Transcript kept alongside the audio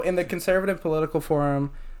In the Conservative Political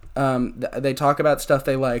Forum, they talk about stuff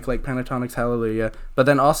they like Pentatonics Hallelujah, but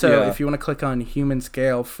then also, if you want to click on Human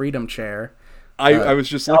Scale Freedom Chair, I was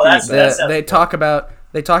just looking at that.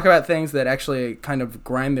 They talk about things that actually kind of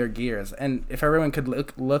grind their gears. And if everyone could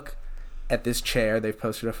look at this chair they've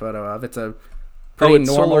posted a photo of, it's a pretty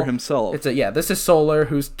normal. Solar himself. This is Solar,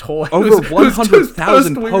 whose toy over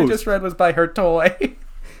 100,000 posts we just read was by her toy.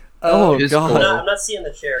 God! I'm not seeing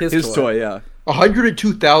the chair. His toy, yeah.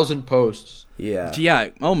 102,000 posts. Yeah.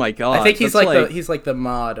 Oh my God. I think he's like the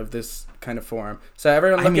mod of this kind of forum. So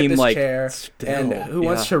everyone look at this chair, and who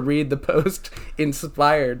wants to read the post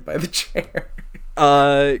inspired by the chair?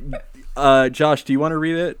 Josh, do you want to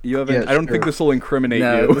read it? You haven't. I don't think this will incriminate you.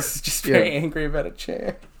 No, this is just very angry about a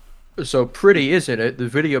chair. So pretty, isn't it? The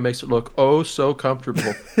video makes it look oh so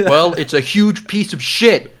comfortable. Well, it's a huge piece of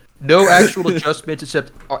shit. No actual adjustments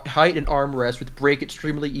except height and armrest, with brake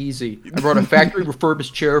extremely easy. I brought a factory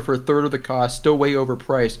refurbished chair for a third of the cost, still way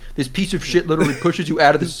overpriced. This piece of shit literally pushes you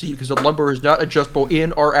out of the seat because the lumbar is not adjustable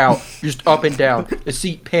in or out, just up and down. The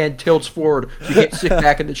seat pan tilts forward so you can't sit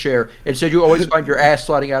back in the chair. Instead, you always find your ass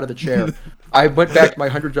sliding out of the chair. I went back to my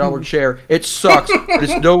 $100 chair. It sucks, but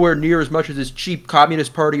it's nowhere near as much as this cheap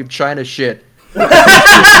Communist Party of China shit.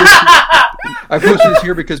 I posted this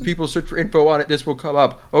here because people search for info on it. This will come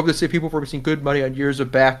up. Over to say people were missing good money on years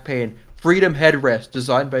of back pain. Freedom headrest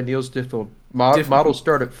designed by Neil Stiffield. Models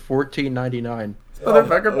start at $14.99.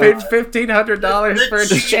 Motherfucker paid $1,500 for a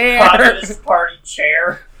chair. Communist Party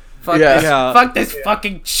chair. Fuck this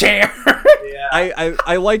fucking chair.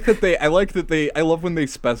 I like that they I love when they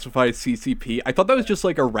specify CCP. I thought that was just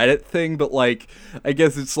like a Reddit thing, but like I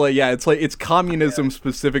guess it's communism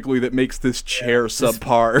specifically that makes this chair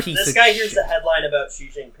subpar. This guy hears the headline about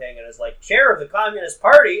Xi Jinping and is like, chair of the Communist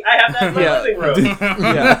Party, I have that in my living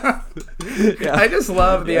room. I just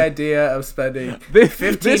love the idea of spending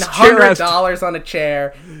 $1,500 on a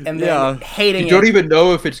chair and then hating it. You don't even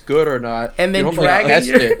know if it's good or not. And then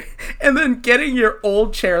and then getting your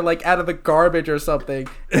old chair like out of the garbage or something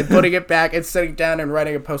and putting it back and sitting down and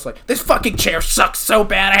writing a post like, this fucking chair sucks so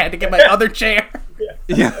bad I had to get my other chair.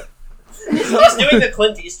 Yeah. He's doing the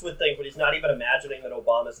Clint Eastwood thing, but he's not even imagining that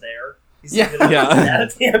Obama's there. He's at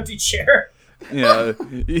the empty chair. Yeah,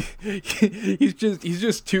 he's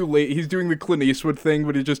just too late. He's doing the Clint Eastwood thing,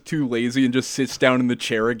 but he's just too lazy and just sits down in the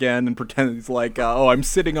chair again and pretends he's like, I'm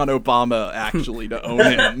sitting on Obama actually to own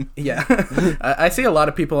him. Yeah, I see a lot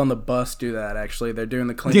of people on the bus do that. Actually, they're doing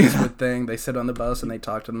the Clint Eastwood thing. They sit on the bus and they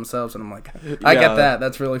talk to themselves, and I'm like, I get that.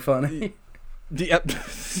 That's really funny.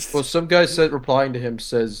 Well, some guy replying to him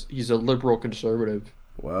says he's a liberal conservative.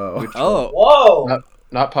 Whoa! Whoa!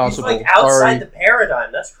 Not possible. He's like outside the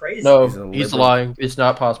paradigm. That's crazy. No, he's lying. It's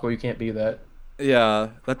not possible. You can't be that. Yeah,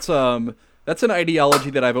 that's an ideology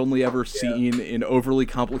that I've only ever seen in overly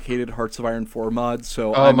complicated Hearts of Iron 4 mods.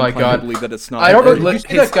 So I'm inclined to believe that it's not. I don't know. Did you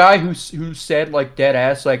see that guy who said like dead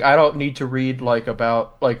ass like I don't need to read like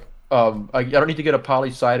about like I don't need to get a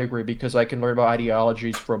poli-sci degree because I can learn about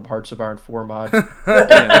ideologies from Hearts of Iron 4 mods. People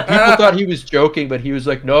thought he was joking, but he was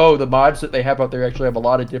like, no, the mods that they have out there actually have a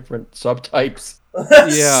lot of different subtypes.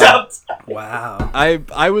 Yeah. Wow.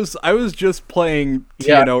 I was just playing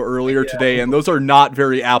TNO earlier today, and those are not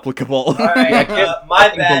very applicable. All right,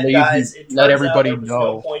 my bad, guys. It let turns everybody out there was know.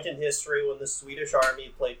 no point in history when the Swedish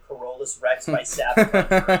army played Carolus Rex by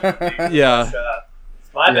Sapphire. Yeah.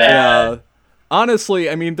 It's my bad. Yeah. Honestly,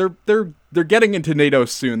 I mean, they're getting into NATO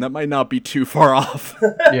soon. That might not be too far off.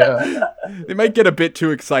 Yeah. They might get a bit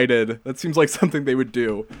too excited. That seems like something they would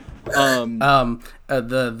do.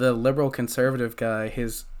 The liberal conservative guy,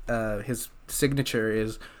 his signature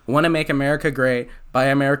is "Want to make America great, buy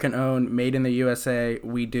American owned, made in the USA,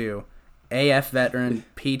 we do." AF veteran,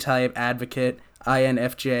 P-type advocate,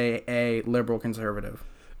 INFJ liberal conservative.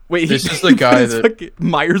 Wait, this is the guy that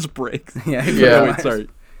Myers-Briggs. Yeah. Wait, sorry.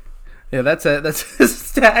 Yeah, that's it. That's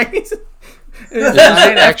his tag. He's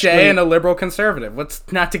INFJ and a liberal conservative. What's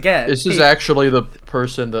not to get? This is actually the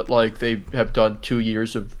person that like they have done 2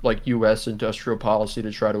 years of like U.S. industrial policy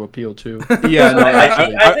to try to appeal to. Yeah, no,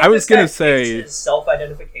 I was gonna say his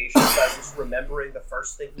self-identification by just remembering the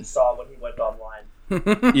first thing he saw when he went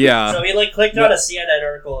online. Yeah. So he like clicked on a CNN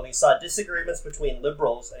article and he saw disagreements between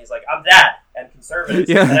liberals and he's like, I'm that, and conservatives,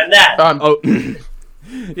 and I'm that.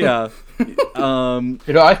 Yeah.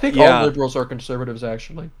 I think all liberals are conservatives,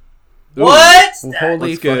 actually. What? That's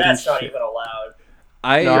not even allowed.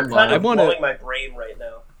 I'm blowing my brain right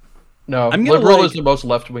now. No, liberal is the most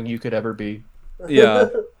left-wing you could ever be. Yeah.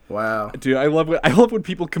 Wow. Dude, I love when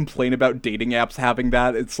people complain about dating apps having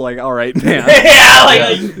that. It's like, all right, man. yeah,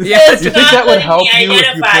 like Yeah. it's You think not that would letting help me you if you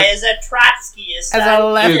identify put- as a Trotskyist. As a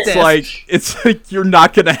leftist. It's like you're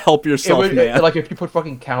not gonna help It yourself, would, man. like if you put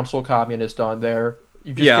fucking council communist on there,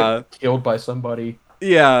 you just get killed by somebody.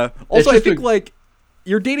 Yeah. Also, I just think a- like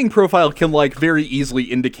your dating profile can like very easily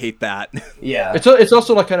indicate that. Yeah. It's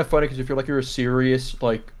also like kind of funny because if you're a serious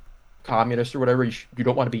like communist or whatever, you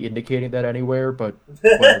don't want to be indicating that anywhere. But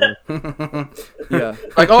whatever. Yeah.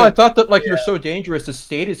 Like, oh, I thought that like you're so dangerous. The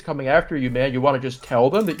state is coming after you, man. You want to just tell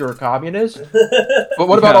them that you're a communist? But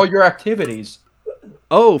what about Yeah. all your activities?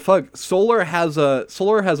 Oh fuck! Solar has a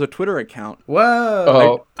Twitter account. Whoa.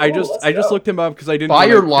 Oh, I Cool, just let's go. looked him up because I didn't.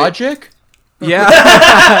 Fire wanna- Logic? Yeah.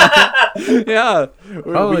 Yeah.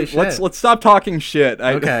 Holy shit. Let's stop talking shit.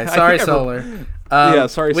 Okay, I sorry, think Solar. Yeah,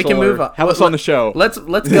 sorry, We Solar. can move on. Have us on the show. Let's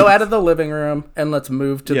go out of the living room and let's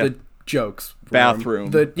move to Yeah. the jokes room.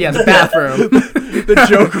 Bathroom. The bathroom. The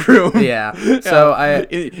joke room. Yeah. So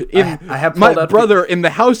I have my pulled up brother in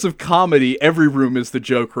the house of comedy. Every room is the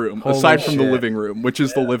joke room, Holy aside from the shit. living room, which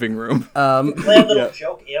is the living room. Plan little Yeah.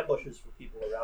 joke ambushes for